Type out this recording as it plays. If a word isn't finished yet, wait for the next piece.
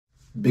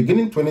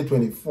Beginning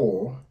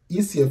 2024,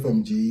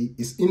 ECFMG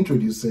is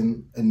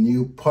introducing a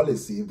new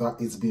policy that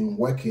it's been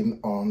working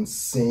on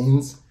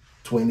since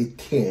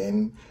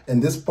 2010,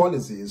 and this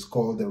policy is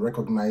called the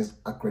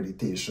Recognized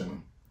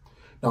Accreditation.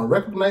 Now,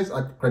 recognized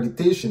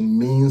accreditation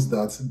means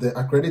that the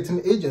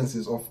accrediting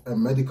agencies of a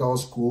medical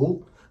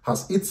school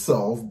has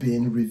itself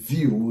been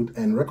reviewed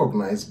and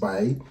recognized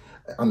by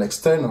an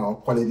external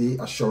quality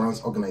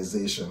assurance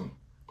organization.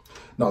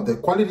 Now, the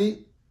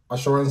quality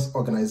assurance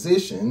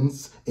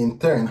organizations in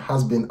turn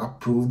has been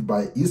approved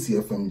by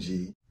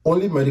ECFMG.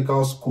 Only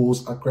medical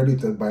schools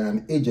accredited by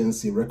an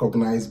agency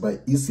recognized by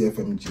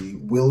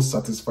ECFMG will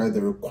satisfy the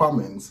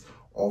requirements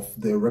of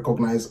the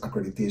recognized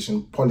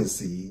accreditation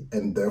policy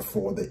and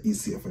therefore the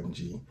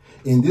ECFMG.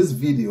 In this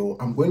video,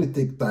 I'm going to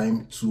take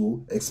time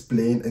to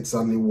explain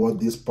exactly what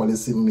this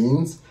policy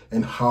means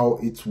and how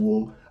it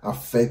will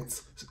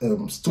affect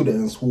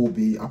students who will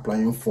be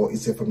applying for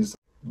ECFMG.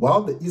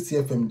 While the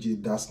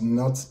ECFMG does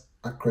not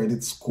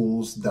accredit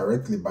schools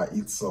directly by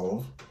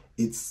itself,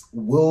 it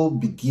will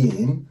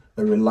begin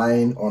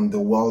relying on the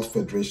World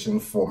Federation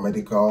for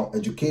Medical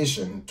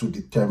Education to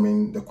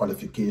determine the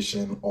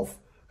qualification of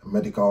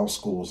medical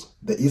schools.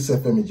 The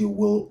ECFMG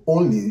will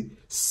only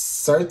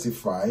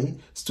certify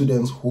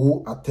students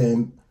who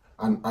attend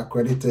an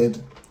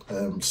accredited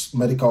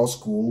medical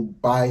school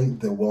by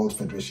the World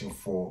Federation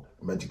for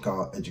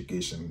Medical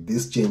Education.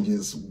 These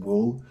changes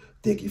will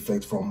take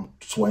effect from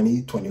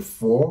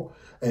 2024,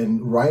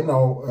 and right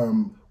now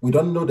we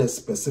don't know the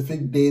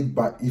specific date,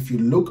 but if you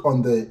look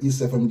on the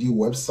ECFMG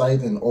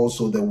website and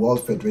also the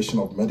World Federation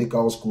of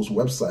Medical Schools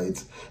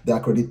website, the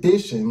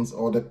accreditations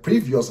or the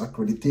previous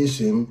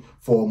accreditation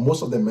for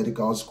most of the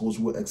medical schools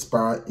will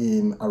expire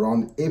in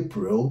around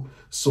April.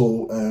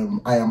 So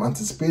I am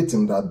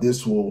anticipating that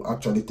this will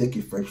actually take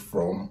effect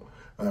from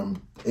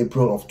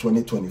April of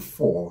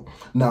 2024.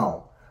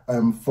 Now,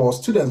 for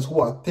students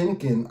who are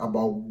thinking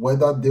about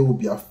whether they will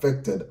be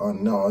affected or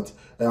not,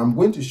 I'm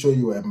going to show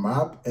you a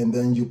map, and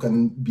then you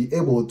can be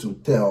able to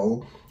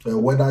tell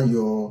whether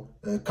your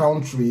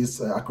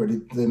country's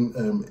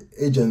accrediting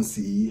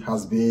agency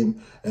has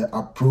been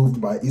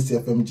approved by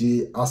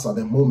ECFMG as at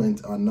the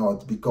moment or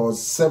not,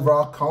 because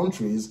several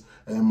countries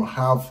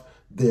have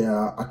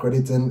their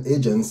accrediting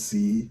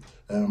agency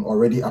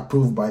already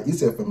approved by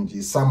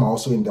ECFMG. Some are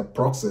also in the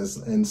process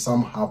and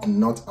some have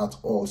not at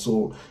all.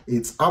 So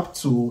it's up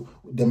to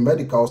the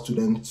medical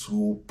student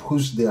to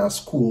push their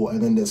school,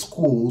 and then the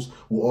schools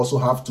will also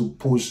have to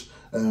push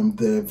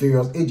the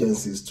various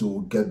agencies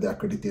to get the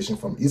accreditation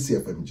from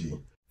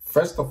ECFMG.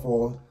 First of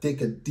all,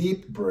 take a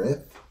deep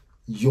breath.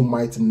 You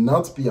might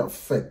not be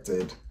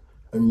affected,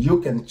 and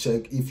you can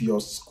check if your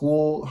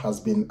school has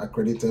been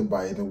accredited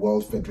by the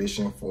World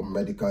Federation for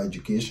Medical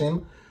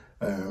Education.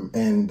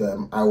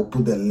 I will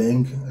put the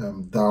link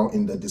down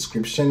in the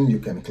description. You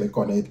can click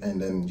on it and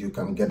then you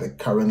can get the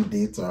current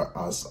data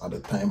as at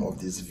the time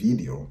of this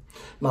video.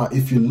 Now,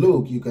 if you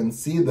look, you can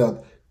see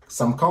that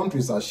some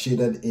countries are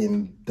shaded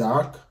in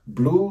dark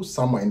blue,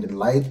 some are in the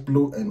light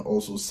blue, and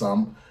also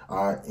some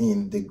are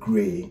in the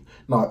gray.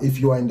 Now, if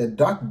you are in the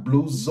dark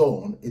blue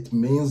zone, it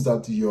means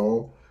that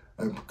your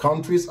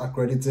country's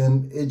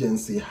accrediting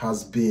agency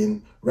has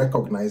been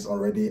recognized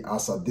already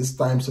as at this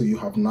time, so you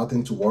have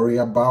nothing to worry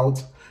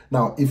about.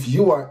 Now, if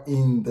you are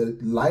in the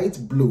light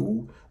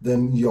blue,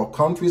 then your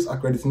country's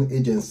accrediting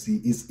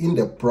agency is in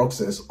the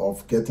process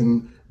of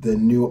getting the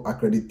new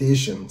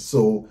accreditation.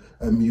 So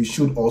you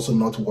should also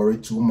not worry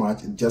too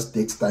much. It just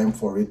takes time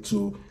for it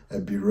to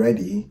be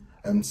ready.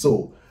 And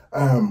so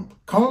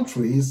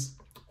countries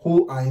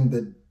who are in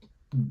the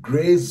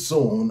gray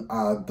zone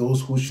are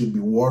those who should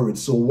be worried.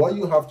 So what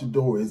you have to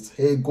do is,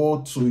 hey,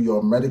 go to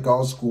your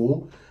medical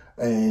school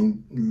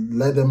and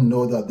let them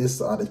know that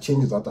these are the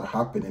changes that are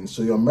happening.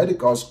 So your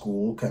medical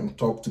school can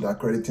talk to the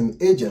accrediting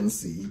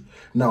agency.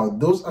 Now,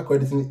 those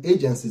accrediting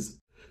agencies,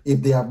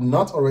 if they have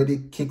not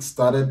already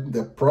kick-started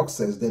the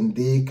process, then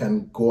they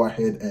can go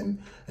ahead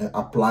and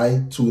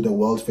apply to the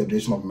World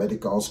Federation of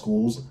Medical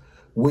Schools,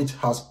 which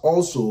has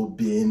also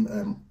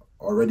been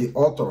already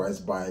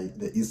authorized by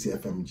the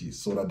ECFMG,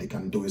 so that they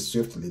can do it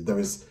swiftly. There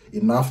is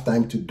enough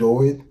time to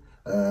do it.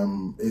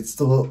 It's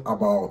still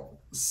about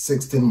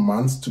 16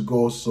 months to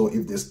go, so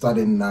if they start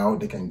it now,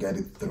 they can get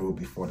it through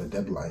before the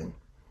deadline.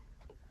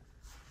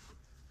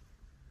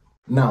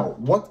 Now,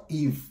 what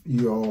if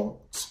your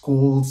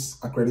school's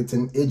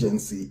accrediting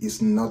agency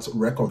is not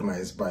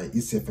recognized by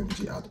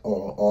ECFMG at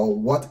all? Or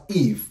what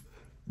if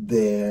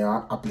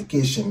their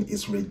application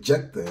is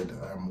rejected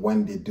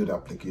when they do the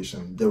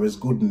application? There is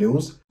good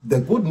news.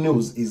 The good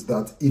news is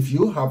that if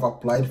you have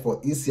applied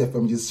for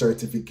ECFMG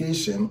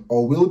certification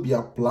or will be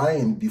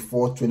applying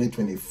before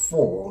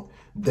 2024,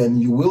 then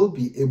you will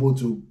be able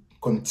to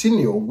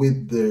continue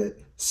with the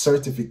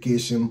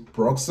certification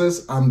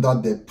process under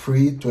the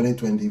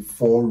pre-2024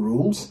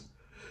 rules.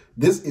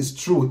 This is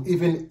true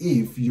even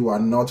if you are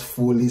not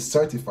fully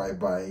certified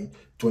by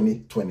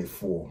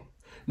 2024.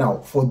 Now,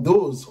 for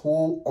those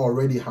who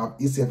already have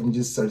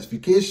ECFMG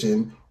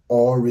certification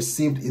or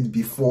received it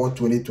before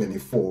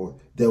 2024,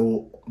 there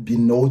will be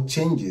no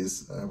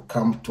changes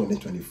come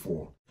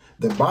 2024.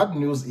 The bad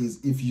news is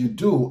if you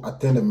do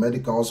attend a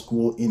medical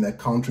school in a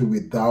country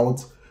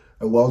without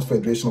a World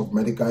Federation of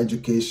Medical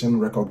Education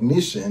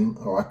recognition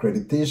or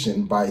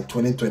accreditation by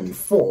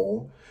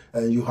 2024,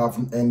 you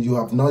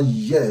have not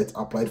yet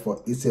applied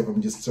for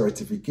ECFMG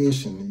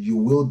certification, you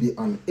will be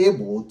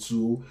unable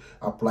to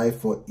apply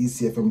for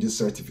ECFMG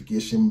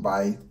certification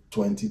by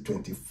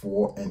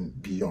 2024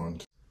 and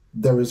beyond.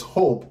 There is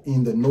hope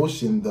in the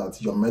notion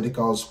that your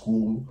medical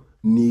school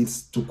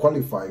needs to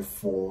qualify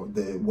for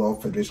the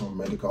World Federation of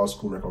Medical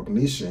School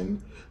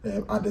recognition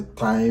at the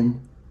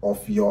time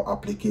of your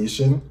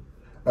application.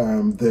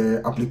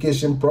 The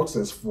application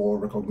process for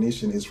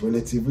recognition is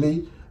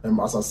relatively,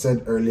 as I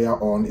said earlier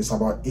on, it's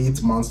about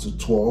 8 months to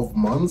 12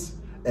 months.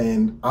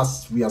 And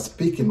as we are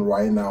speaking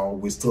right now,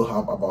 we still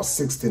have about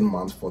 16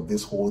 months for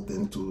this whole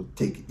thing to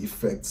take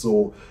effect.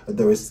 So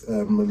there is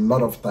a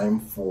lot of time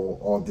for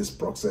all this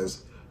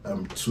process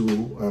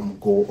to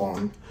go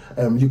on.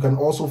 You can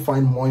also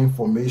find more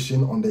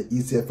information on the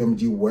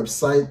ECFMG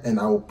website, and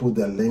I will put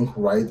the link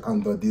right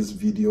under this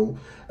video.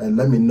 And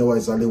let me know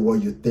exactly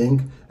what you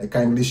think.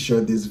 Kindly share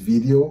this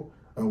video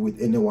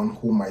with anyone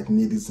who might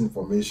need this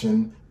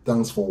information.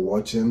 Thanks for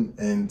watching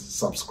and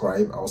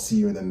subscribe. I'll see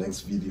you in the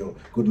next video.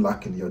 Good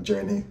luck in your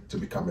journey to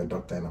become a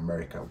doctor in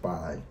America.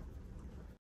 Bye.